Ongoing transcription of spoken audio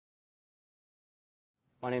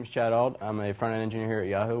My name's Chad Auld. I'm a front-end engineer here at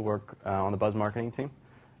Yahoo, work on the Buzz marketing team,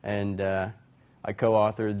 and I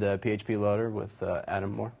co-authored the PHP Loader with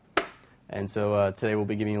Adam Moore. And so today we'll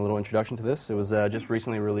be giving you a little introduction to this. It was just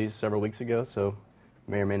recently released several weeks ago, so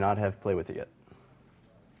you may or may not have played with it yet.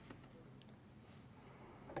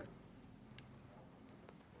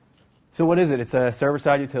 So what is it? It's a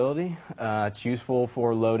server-side utility. It's useful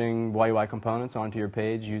for loading YUI components onto your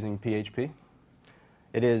page using PHP.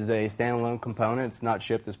 It is a standalone component. It's not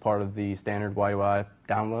shipped as part of the standard YUI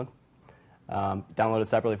download. Downloaded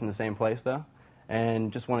separately from the same place, though.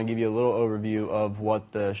 And just want to give you a little overview of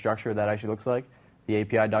what the structure of that actually looks like. The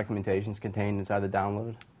API documentation is contained inside the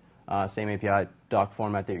download. Same API doc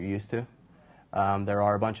format that you're used to. There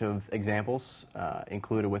are a bunch of examples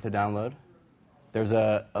included with the download. There's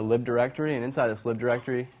a lib directory, and inside this lib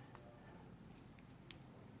directory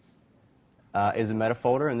is a meta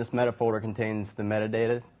folder, and this meta folder contains the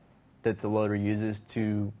metadata that the loader uses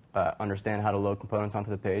to understand how to load components onto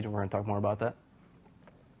the page, and we're going to talk more about that.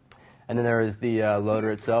 And then there is the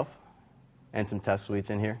loader itself and some test suites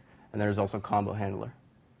in here, and there's also a combo handler.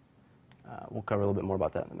 We'll cover a little bit more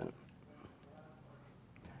about that in a minute.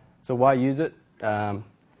 So why use it?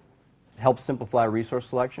 Helps simplify resource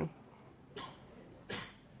selection.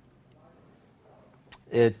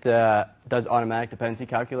 It does automatic dependency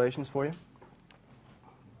calculations for you.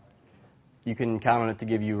 You can count on it to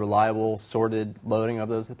give you reliable, sorted loading of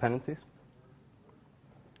those dependencies.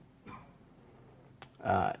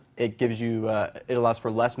 It gives you, it allows for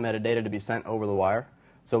less metadata to be sent over the wire.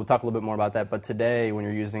 So we'll talk a little bit more about that. But today, when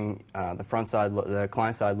you're using the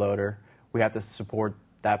client-side loader, we have to support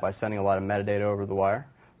that by sending a lot of metadata over the wire,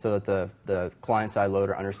 so that the client-side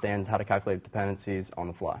loader understands how to calculate dependencies on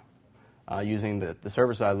the fly. Using the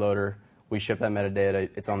server-side loader, we ship that metadata.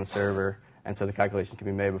 It's on the server. And so the calculations can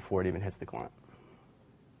be made before it even hits the client.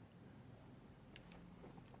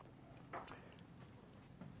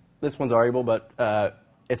 This one's arguable, but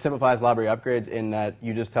it simplifies library upgrades in that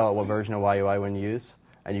you just tell it what version of YUI you want to use,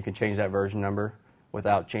 and you can change that version number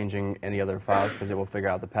without changing any other files, because it will figure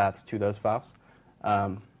out the paths to those files.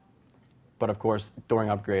 But of course, during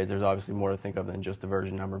upgrades, there's obviously more to think of than just the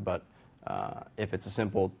version number. But if it's a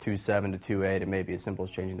simple 2.7 to 2.8, it may be as simple as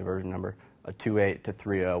changing the version number. A 2.8 to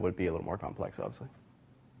 3.0 would be a little more complex, obviously.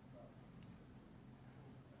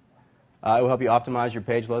 It will help you optimize your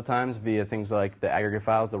page load times via things like the aggregate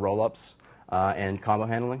files, the rollups, and combo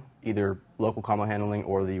handling, either local combo handling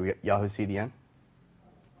or the Yahoo CDN.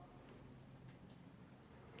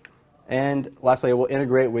 And lastly, it will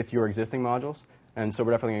integrate with your existing modules. And so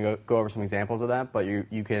we're definitely going to go over some examples of that, but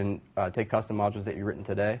you can take custom modules that you've written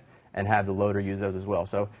today and have the loader use those as well.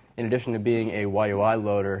 So in addition to being a YUI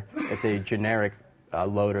loader, it's a generic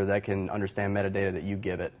loader that can understand metadata that you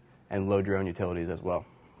give it and load your own utilities as well.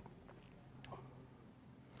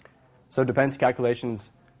 So dependency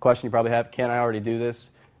calculations, question you probably have, can I already do this?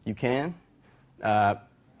 You can.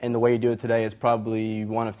 And the way you do it today is probably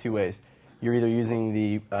one of two ways. You're either using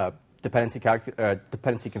the dependency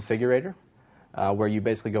configurator, where you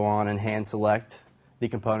basically go on and hand select the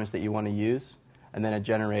components that you want to use, and then it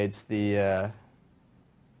generates the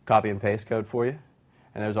copy and paste code for you.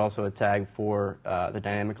 And there's also a tag for the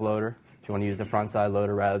dynamic loader if you want to use the front-side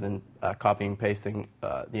loader rather than copying and pasting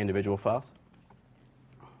the individual files.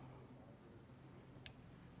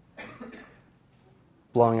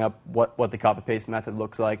 Blowing up what the copy-paste method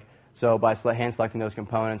looks like. So by hand selecting those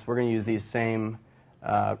components, we're going to use these same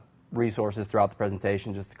resources throughout the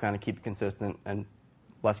presentation just to kind of keep it consistent and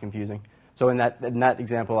less confusing. So in that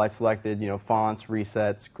example, I selected fonts,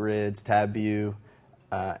 resets, grids, tab view,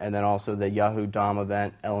 and then also the Yahoo DOM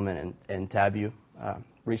event element and tab view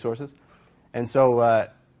resources. And so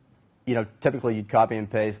typically you'd copy and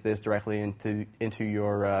paste this directly into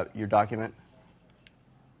your document.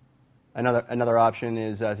 Another option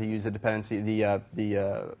is to use the dependency,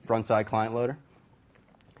 the front side client loader,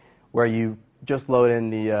 where you just load in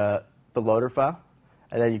the loader file,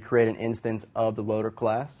 and then you create an instance of the loader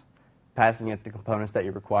class, passing it the components that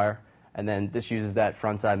you require, and then this uses that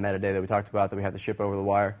front-side metadata that we talked about that we have to ship over the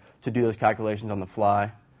wire to do those calculations on the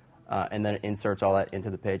fly, and then it inserts all that into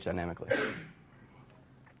the page dynamically.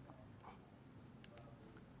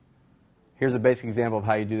 Here's a basic example of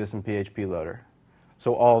how you do this in PHP Loader.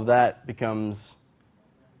 So all of that becomes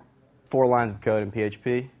 4 lines of code in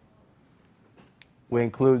PHP. We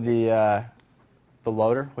include the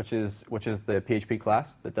loader, which is the PHP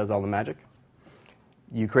class that does all the magic.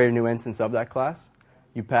 You create a new instance of that class.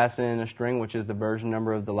 You pass in a string, which is the version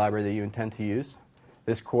number of the library that you intend to use.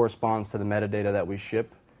 This corresponds to the metadata that we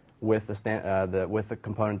ship with the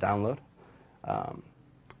component download.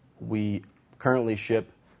 We currently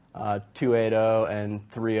ship 2.8.0 and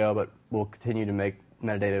 3.0, but we'll continue to make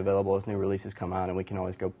metadata available as new releases come out, and we can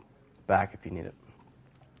always go back if you need it.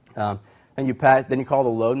 Then you call the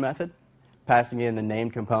load method, passing in the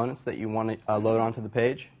named components that you want to load onto the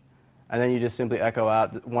page. And then you just simply echo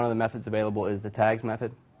out. One of the methods available is the tags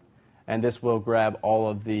method. And this will grab all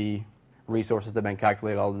of the resources that have been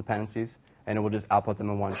calculated, all the dependencies, and it will just output them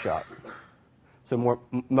in one shot. So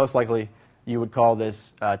most likely, you would call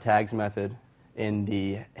this tags method in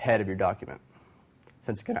the head of your document,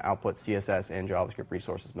 since it's going to output CSS and JavaScript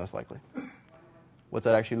resources most likely. What's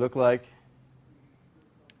that actually look like?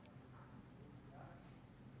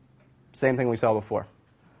 Same thing we saw before.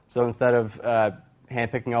 So instead of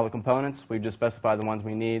handpicking all the components, we just specify the ones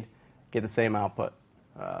we need, get the same output.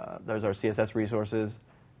 There's our CSS resources,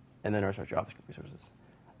 and then there's our JavaScript resources.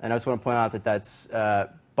 And I just want to point out that that's,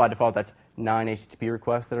 by default, that's 9 HTTP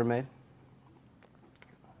requests that are made.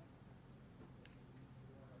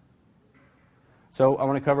 So I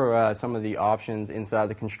want to cover some of the options inside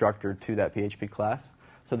the constructor to that PHP class.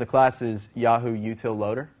 So the class is Yahoo Util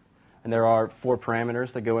Loader, and there are 4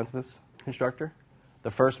 parameters that go into this constructor.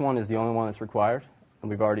 The first one is the only one that's required, and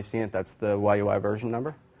we've already seen it. That's the YUI version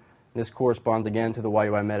number. This corresponds again to the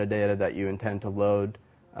YUI metadata that you intend to load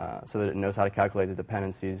so that it knows how to calculate the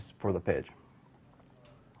dependencies for the page.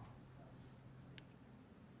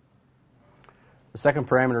 The second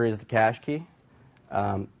parameter is the cache key.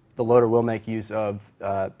 The loader will make use of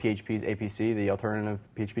PHP's APC, the alternative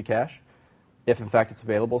PHP cache, if in fact it's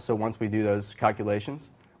available. So once we do those calculations,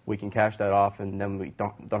 we can cache that off, and then we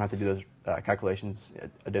don't have to do those calculations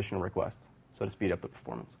at additional requests, so to speed up the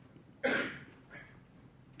performance.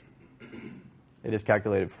 It is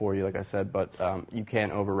calculated for you, like I said, but you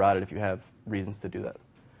can override it if you have reasons to do that.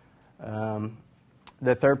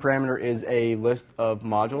 The third parameter is a list of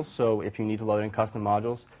modules, so if you need to load in custom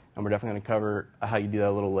modules, and we're definitely going to cover how you do that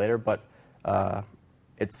a little later, but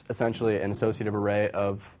it's essentially an associative array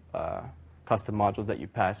of custom modules that you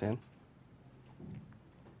pass in.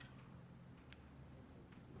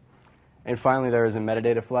 And finally, there is a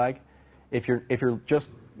metadata flag. If you're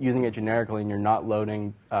just using it generically and you're not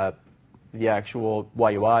loading the actual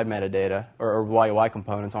YUI metadata or YUI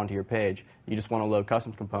components onto your page, you just want to load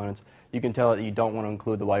custom components, you can tell it that you don't want to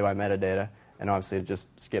include the YUI metadata, and obviously it just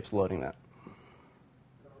skips loading that.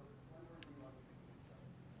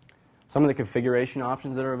 Some of the configuration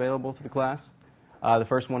options that are available to the class. The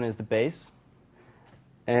first one is the base.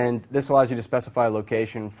 And this allows you to specify a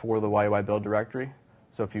location for the YUI build directory.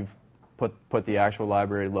 So if you've put the actual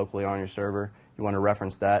library locally on your server, you want to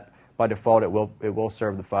reference that. By default, it will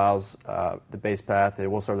serve the files, the base path. It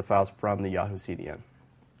will serve the files from the Yahoo CDN.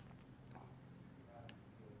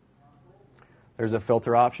 There's a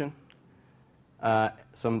filter option.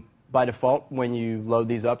 By default, when you load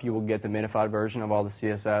these up, you will get the minified version of all the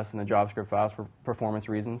CSS and the JavaScript files for performance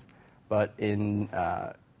reasons. But in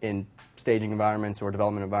staging environments or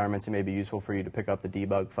development environments, it may be useful for you to pick up the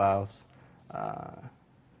debug files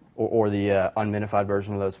or the unminified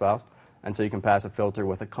version of those files. And so you can pass a filter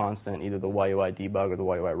with a constant, either the YUI debug or the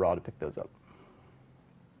YUI raw, to pick those up.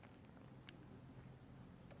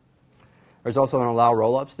 There's also an allow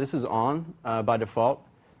rollups. This is on by default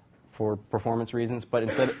for performance reasons, but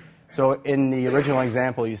instead, so in the original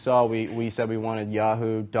example you saw, we said we wanted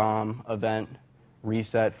Yahoo, DOM, event,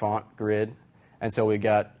 reset, font, grid, and so we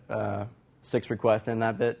got 6 requests in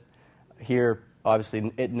that bit. Here, obviously,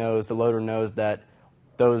 the loader knows that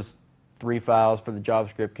those 3 files for the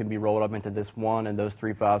JavaScript can be rolled up into this one, and those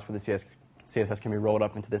 3 files for the CSS can be rolled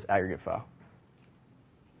up into this aggregate file.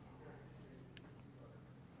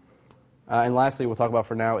 And lastly, we'll talk about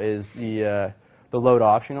for now is the load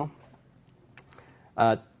optional.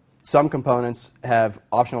 Some components have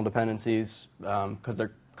optional dependencies because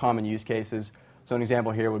they're common use cases. So an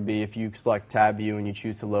example here would be if you select tab view and you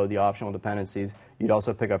choose to load the optional dependencies, you'd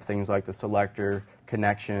also pick up things like the selector,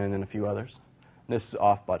 connection, and a few others. And this is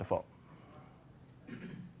off by default.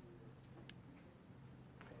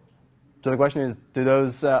 So the question is, do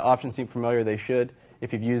those options seem familiar? They should.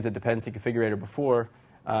 If you've used a dependency configurator before,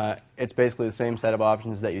 it's basically the same set of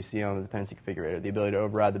options that you see on the dependency configurator. The ability to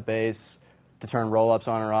override the base, to turn rollups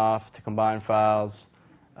on or off, to combine files,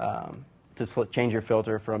 to change your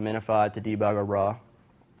filter from minified to debug or raw.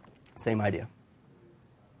 Same idea.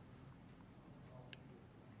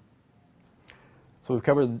 So we've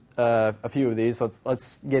covered a few of these.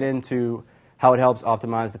 Let's get into how it helps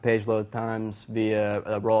optimize the page load times via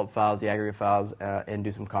rollup files, the aggregate files, and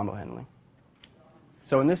do some combo handling.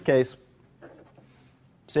 So in this case,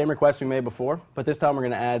 same request we made before, but this time we're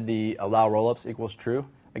going to add the allow rollups equals true.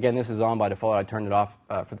 Again, this is on by default. I turned it off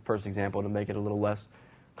for the first example to make it a little less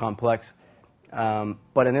complex.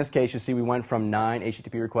 But in this case, you see we went from 9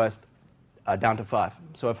 HTTP requests down to 5.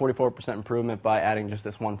 So a 44% improvement by adding just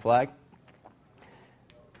this one flag.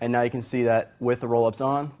 And now you can see that with the rollups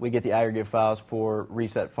on, we get the aggregate files for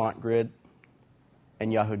reset font grid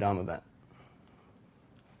and Yahoo DOM event.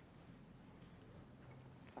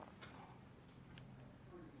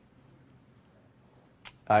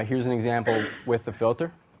 Here's an example with the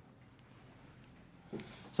filter.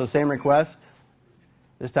 So same request.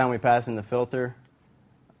 This time we pass in the filter.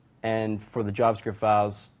 And for the JavaScript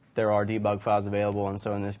files, there are debug files available. And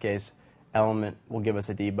so in this case, element will give us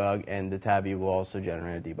a debug, and the tab view will also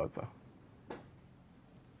generate a debug file.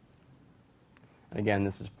 And again,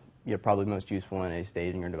 this is probably most useful in a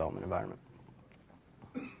staging or development environment.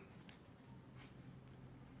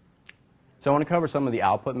 So I want to cover some of the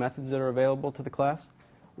output methods that are available to the class.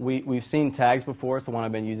 We've seen tags before. It's the one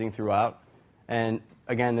I've been using throughout. And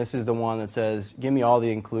again, this is the one that says, give me all the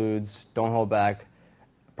includes, don't hold back.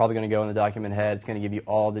 Probably going to go in the document head. It's going to give you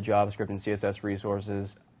all the JavaScript and CSS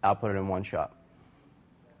resources, output it in one shot.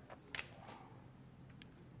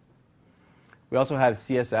 We also have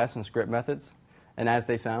CSS and script methods. And as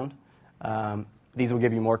they sound, these will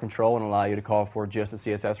give you more control and allow you to call for just the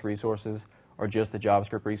CSS resources or just the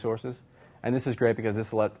JavaScript resources. And this is great because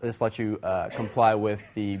this lets you comply with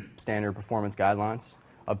the standard performance guidelines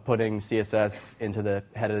of putting CSS into the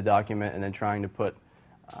head of the document and then trying to put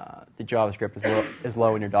the JavaScript as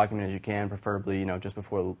low in your document as you can, preferably just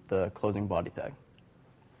before the closing body tag.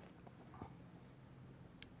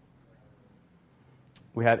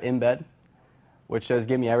 We have embed, which says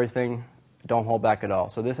give me everything, don't hold back at all.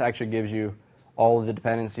 So this actually gives you all of the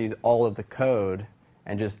dependencies, all of the code,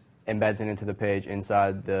 and just embeds it into the page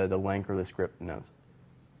inside the link or the script nodes.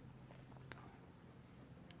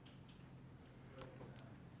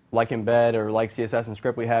 Like embed or like CSS and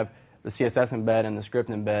script, we have the CSS embed and the script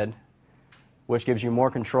embed, which gives you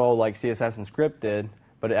more control like CSS and script did,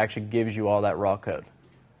 but it actually gives you all that raw code.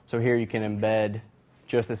 So here you can embed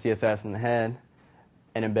just the CSS in the head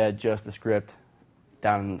and embed just the script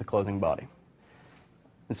down in the closing body.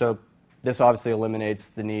 And so this obviously eliminates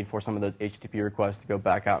the need for some of those HTTP requests to go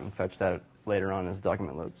back out and fetch that later on as the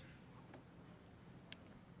document loads.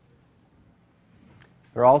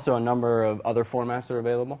 There are also a number of other formats that are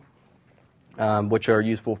available, which are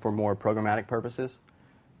useful for more programmatic purposes,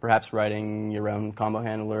 perhaps writing your own combo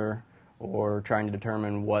handler or trying to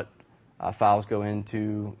determine what files go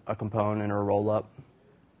into a component or a roll-up.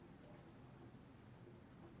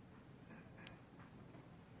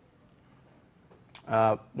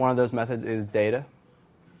 One of those methods is data.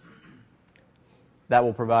 That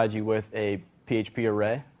will provide you with a PHP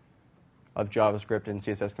array of JavaScript and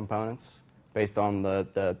CSS components based on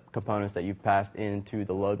the components that you've passed into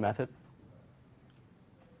the load method.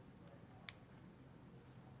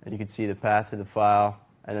 And you can see the path to the file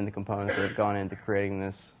and then the components that have gone into creating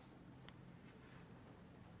this.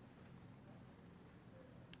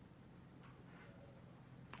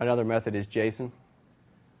 Another method is JSON.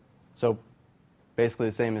 So basically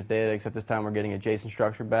the same as data, except this time we're getting a JSON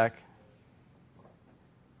structure back.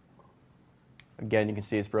 Again, you can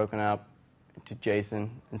see it's broken out into JSON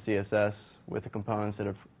and CSS with the components that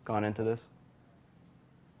have gone into this.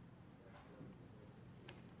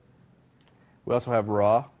 We also have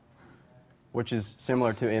raw, which is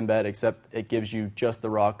similar to embed, except it gives you just the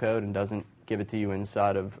raw code and doesn't give it to you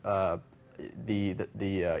inside of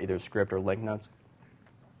either script or link nodes.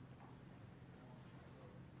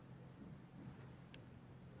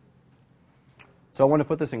 So I want to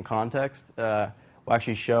put this in context. We'll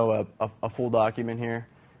actually show a full document here.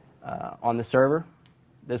 On the server,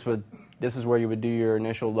 this is where you would do your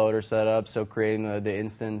initial loader setup, so creating the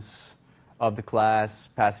instance of the class,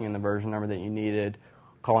 passing in the version number that you needed,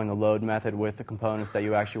 calling the load method with the components that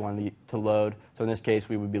you actually wanted to load. So in this case,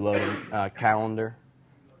 we would be loading calendar.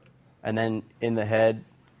 And then in the head,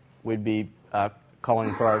 we'd be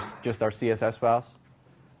calling for just our CSS files.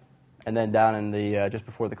 And then down in the just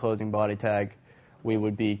before the closing body tag, we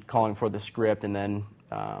would be calling for the script and then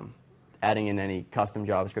adding in any custom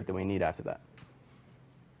JavaScript that we need after that.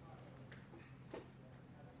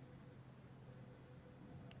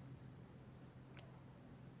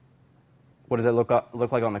 What does that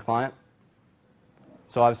look like on the client?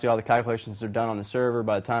 So obviously all the calculations are done on the server.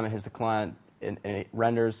 By the time it hits the client and it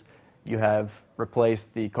renders, you have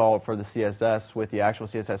replaced the call for the CSS with the actual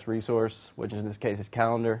CSS resource, which in this case is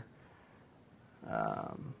calendar.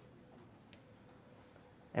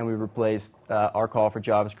 And we replaced our call for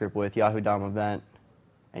JavaScript with Yahoo DOM event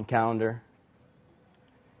and calendar.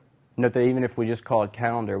 Note that even if we just called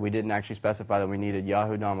calendar, we didn't actually specify that we needed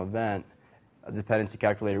Yahoo DOM event the dependency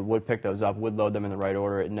calculator would pick those up, would load them in the right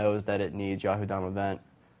order. It knows that it needs Yahoo DOM event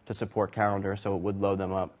to support calendar, so it would load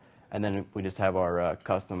them up. And then we just have our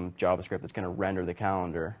custom JavaScript that's going to render the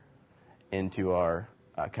calendar into our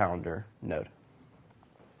calendar node.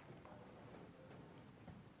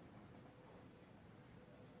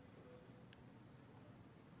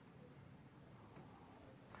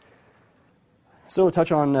 So we'll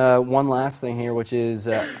touch on one last thing here, which is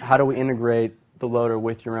how do we integrate the loader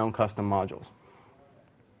with your own custom modules.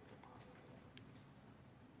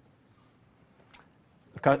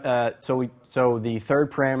 So the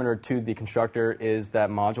third parameter to the constructor is that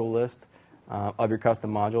module list of your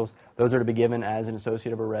custom modules. Those are to be given as an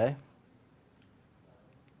associative array.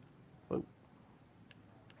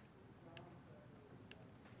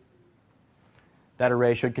 That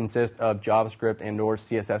array should consist of JavaScript and or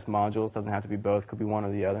CSS modules. Doesn't have to be both. Could be one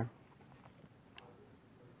or the other.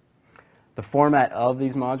 The format of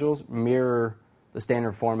these modules mirror the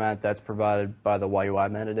standard format that's provided by the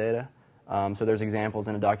YUI metadata. So there's examples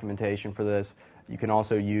in the documentation for this. You can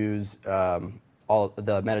also use all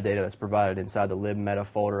the metadata that's provided inside the lib meta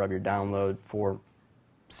folder of your download for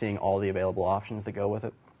seeing all the available options that go with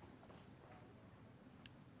it.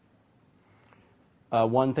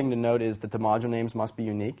 One thing to note is that the module names must be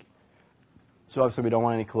unique. So obviously we don't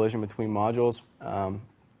want any collision between modules.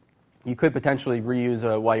 You could potentially reuse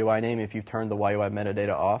a YUI name if you've turned the YUI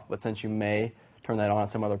metadata off, but since you may turn that on at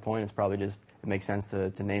some other point, it's probably just, it makes sense to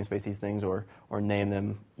namespace these things or name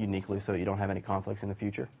them uniquely so that you don't have any conflicts in the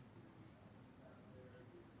future.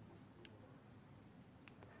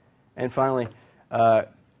 And finally,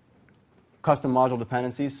 custom module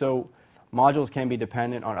dependencies. So modules can be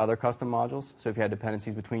dependent on other custom modules, so if you had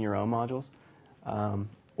dependencies between your own modules,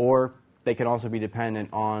 or they can also be dependent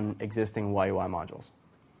on existing YUI modules.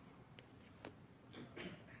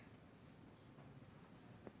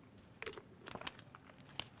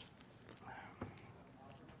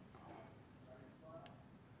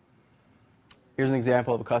 Here's an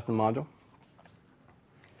example of a custom module.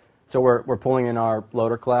 So we're pulling in our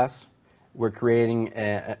loader class. We're creating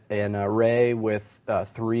an array with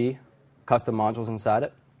 3 custom modules inside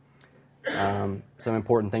it. Some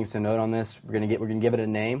important things to note on this: we're going to give it a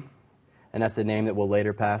name, and that's the name that we'll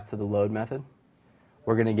later pass to the load method.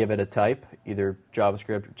 We're going to give it a type, either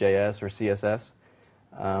JavaScript, JS, or CSS.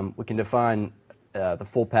 We can define the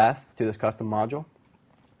full path to this custom module.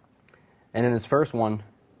 And in this first one,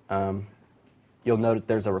 you'll note that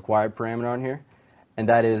there's a required parameter on here, and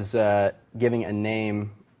that is giving a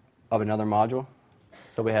name of another module.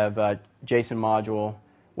 So we have JSON module,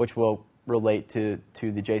 which will relate to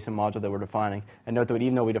the JSON module that we're defining. And note that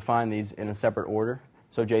even though we define these in a separate order,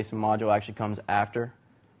 so JSON module actually comes after,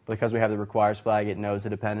 because we have the requires flag, it knows the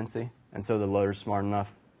dependency, and so the loader's smart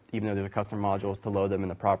enough, even though they're custom modules, to load them in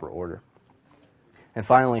the proper order. And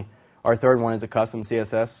finally, our third one is a custom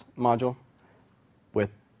CSS module with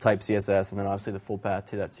type CSS, and then obviously the full path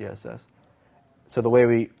to that CSS. So the way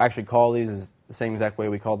we actually call these is the same exact way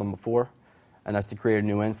we called them before, and that's to create a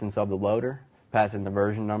new instance of the loader, pass in the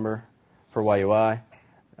version number for YUI.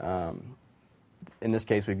 In this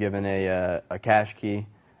case, we've given a cache key.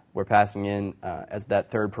 We're passing in, as that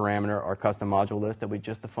third parameter, our custom module list that we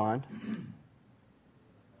just defined.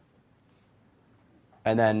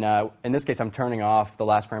 And then in this case, I'm turning off the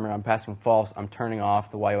last parameter. I'm passing false. I'm turning off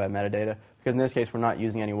the YUI metadata, because in this case, we're not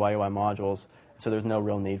using any YUI modules, so there's no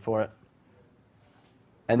real need for it.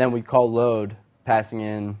 And then we call load, passing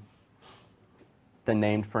in the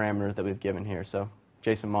named parameters that we've given here. So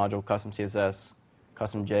JSON module, custom CSS,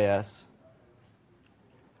 custom JS.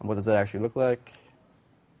 And what does that actually look like?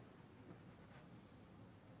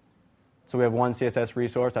 So we have one CSS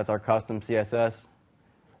resource. That's our custom CSS.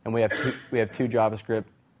 And we have two JavaScript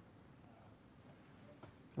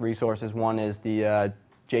resources. One is the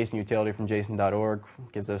JSON utility from JSON.org,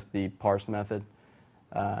 gives us the parse method.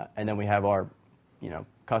 And then we have our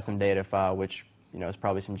custom data file, which is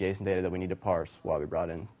probably some JSON data that we need to parse while we brought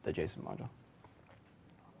in the JSON module.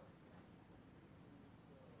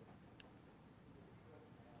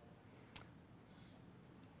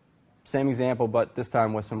 Same example, but this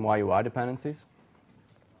time with some YUI dependencies.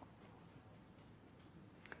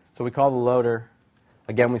 So we call the loader.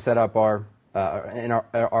 Again, we set up our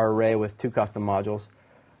array with 2 custom modules.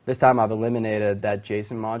 This time I've eliminated that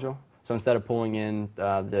JSON module. So instead of pulling in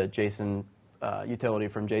the JSON utility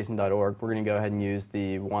from JSON.org, we're going to go ahead and use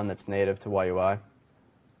the one that's native to YUI.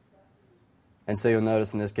 And so you'll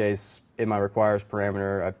notice in this case, in my requires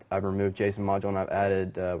parameter, I've removed JSON module and I've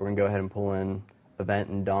added, we're going to go ahead and pull in event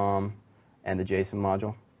and DOM and the JSON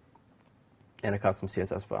module and a custom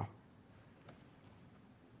CSS file.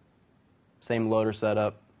 Same loader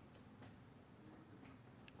setup.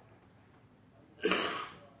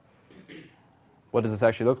 what does this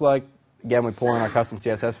actually look like? Again, we pull in our custom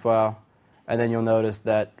CSS file, and then you'll notice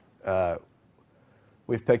that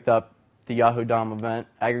we've picked up the Yahoo DOM event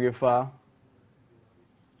aggregate file,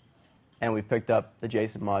 and we've picked up the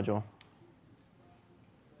JSON module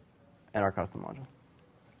and our custom module.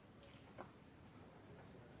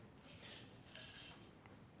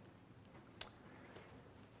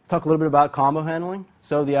 Talk a little bit about combo handling.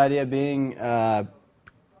 So the idea being,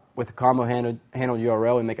 with a combo handled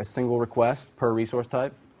URL, we make a single request per resource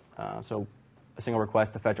type. So a single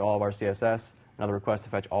request to fetch all of our CSS, another request to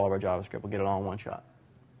fetch all of our JavaScript. We'll get it all in one shot.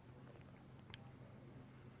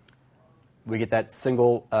 We get that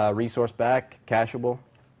single resource back, cacheable.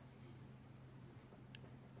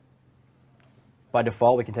 By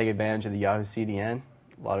default, we can take advantage of the Yahoo CDN.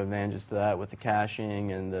 A lot of advantages to that with the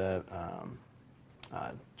caching and the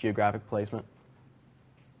geographic placement.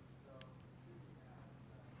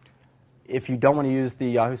 If you don't want to use the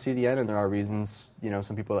Yahoo CDN, and there are reasons,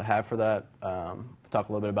 some people that have for that, we'll talk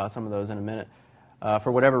a little bit about some of those in a minute.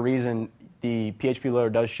 For whatever reason, the PHP Loader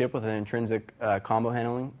does ship with an intrinsic combo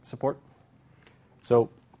handling support. So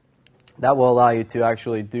that will allow you to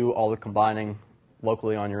actually do all the combining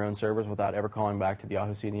locally on your own servers without ever calling back to the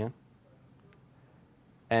Yahoo CDN.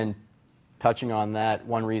 And touching on that,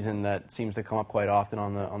 one reason that seems to come up quite often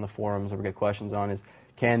on the forums or we get questions on is,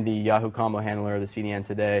 can the Yahoo combo handler or the CDN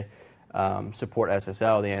today support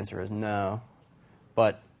SSL? The answer is no.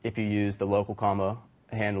 But if you use the local combo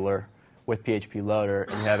handler with PHP Loader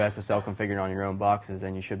and you have SSL configured on your own boxes,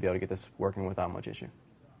 then you should be able to get this working without much issue.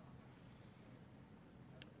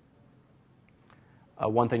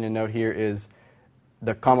 One thing to note here is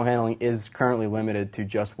the combo handling is currently limited to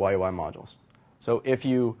just YUI modules. So if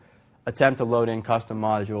you attempt to load in custom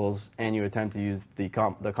modules and you attempt to use the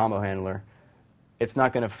combo handler, it's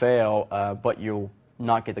not going to fail, but you'll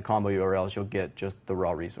not get the combo URLs. You'll get just the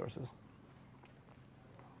raw resources.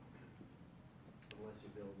 Unless you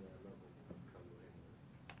build a local combo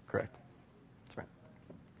handler. Correct. That's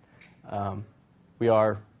right. We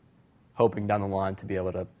are hoping down the line to be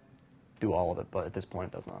able to do all of it, but at this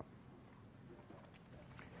point it does not.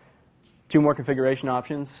 Two more configuration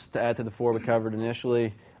options to add to the four we covered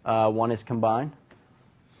initially. One is combine.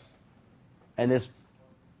 And this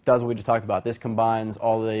does what we just talked about. This combines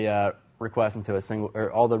all the requests into a single,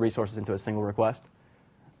 or all the resources into a single request,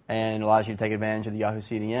 and allows you to take advantage of the Yahoo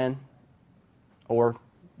CDN or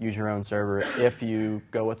use your own server if you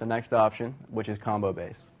go with the next option, which is combo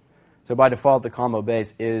base. So by default, the combo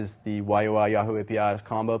base is the YUI Yahoo API's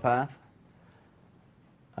combo path.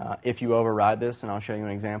 If you override this, and I'll show you an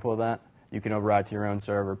example of that, you can override to your own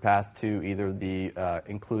server path to either the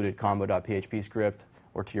included combo.php script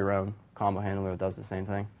or to your own combo handler that does the same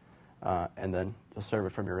thing, and then you'll serve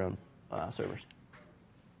it from your own servers.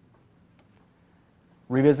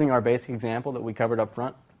 Revisiting our basic example that we covered up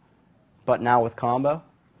front, but now with combo.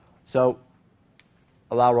 So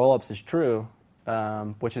allow rollups is true,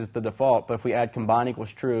 which is the default, but if we add combine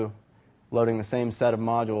equals true, loading the same set of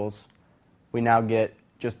modules, we now get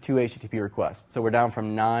just 2 HTTP requests. So we're down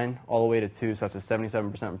from 9 all the way to 2, so that's a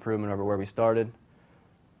 77% improvement over where we started.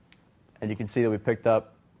 And you can see that we picked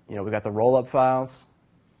up, we got the rollup files.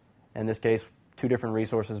 In this case, 2 different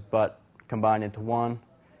resources, but combined into one.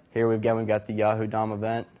 Here we've got the Yahoo DOM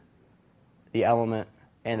event, the element,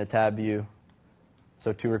 and the tab view.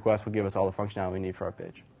 So 2 requests will give us all the functionality we need for our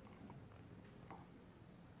page.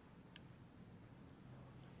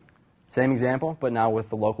 Same example, but now with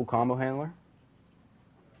the local combo handler.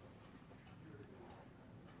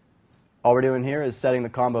 All we're doing here is setting the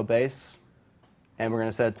combo base, and we're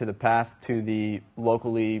going to set it to the path to the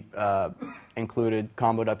locally included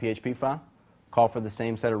combo.php file, call for the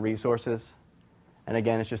same set of resources, and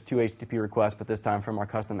again, it's just 2 HTTP requests, but this time from our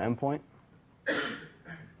custom endpoint.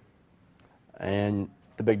 And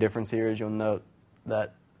the big difference here is you'll note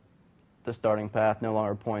that the starting path no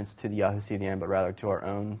longer points to the Yahoo CDN, but rather to our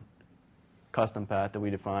own custom path that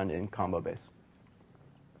we defined in combo base.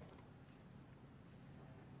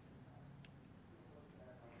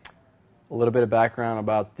 A little bit of background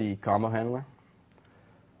about the combo handler.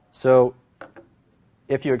 So,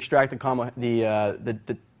 if you extract the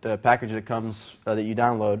package that comes that you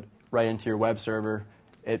download right into your web server,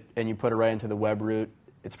 and you put it right into the web root,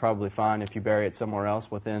 it's probably fine. If you bury it somewhere else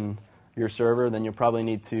within your server, then you'll probably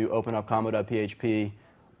need to open up combo.php,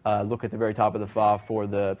 look at the very top of the file for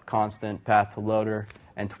the constant path to loader,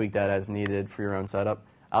 and tweak that as needed for your own setup.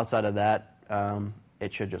 Outside of that,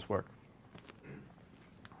 it should just work.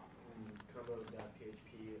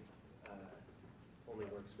 Combo.php only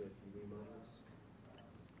works with YUI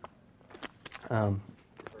modules?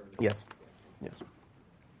 Yes. Yes.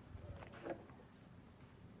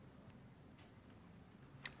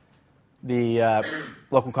 The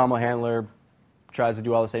local combo handler tries to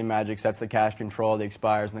do all the same magic, sets the cache control, the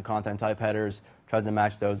expires, and the content type headers, tries to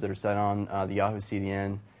match those that are set on the Yahoo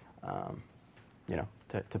CDN,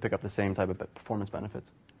 to pick up the same type of performance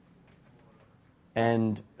benefits.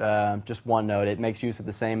 And just one note, it makes use of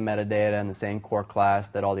the same metadata and the same core class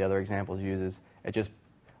that all the other examples uses. It just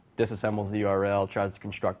disassembles the URL, tries to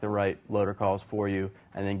construct the right loader calls for you,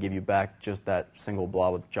 and then give you back just that single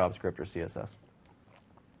blob with JavaScript or CSS.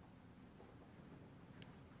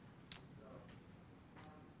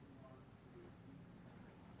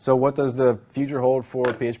 So what does the future hold for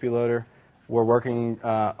PHP Loader? We're working,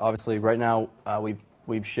 obviously, right now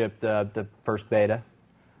we've shipped the first beta,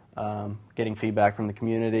 getting feedback from the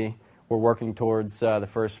community. We're working towards the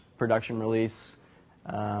first production release.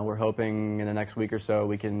 We're hoping in the next week or so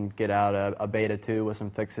we can get out a beta 2 with some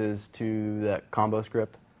fixes to the combo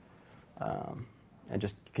script, and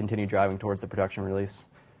just continue driving towards the production release.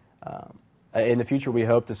 In the future, we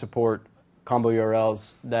hope to support combo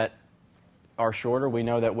URLs that are shorter. We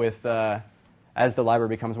know that with as the library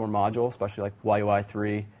becomes more modular, especially like YUI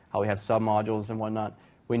 3, how we have submodules and whatnot,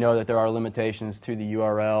 we know that there are limitations to the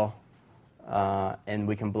URL, and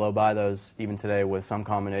we can blow by those even today with some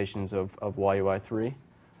combinations of YUI 3.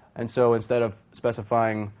 And so instead of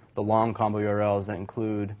specifying the long combo URLs that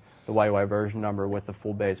include the YUI version number with the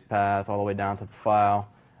full base path all the way down to the file,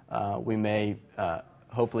 we may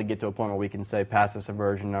hopefully get to a point where we can say, pass us a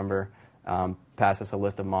version number, pass us a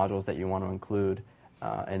list of modules that you want to include,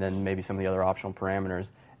 and then maybe some of the other optional parameters,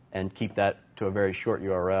 and keep that to a very short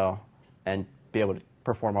URL and be able to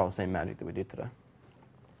perform all the same magic that we did today.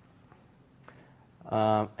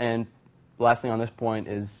 And lastly on this point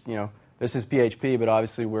is, this is PHP, but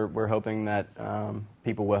obviously we're hoping that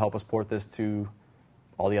people will help us port this to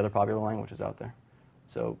all the other popular languages out there.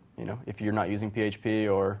 So, if you're not using PHP or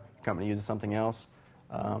your company uses something else,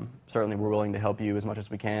 certainly we're willing to help you as much as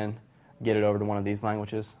we can get it over to one of these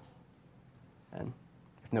languages. And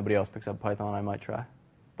if nobody else picks up Python, I might try.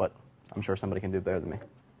 But I'm sure somebody can do better than me.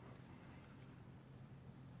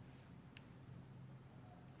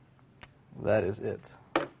 That is it.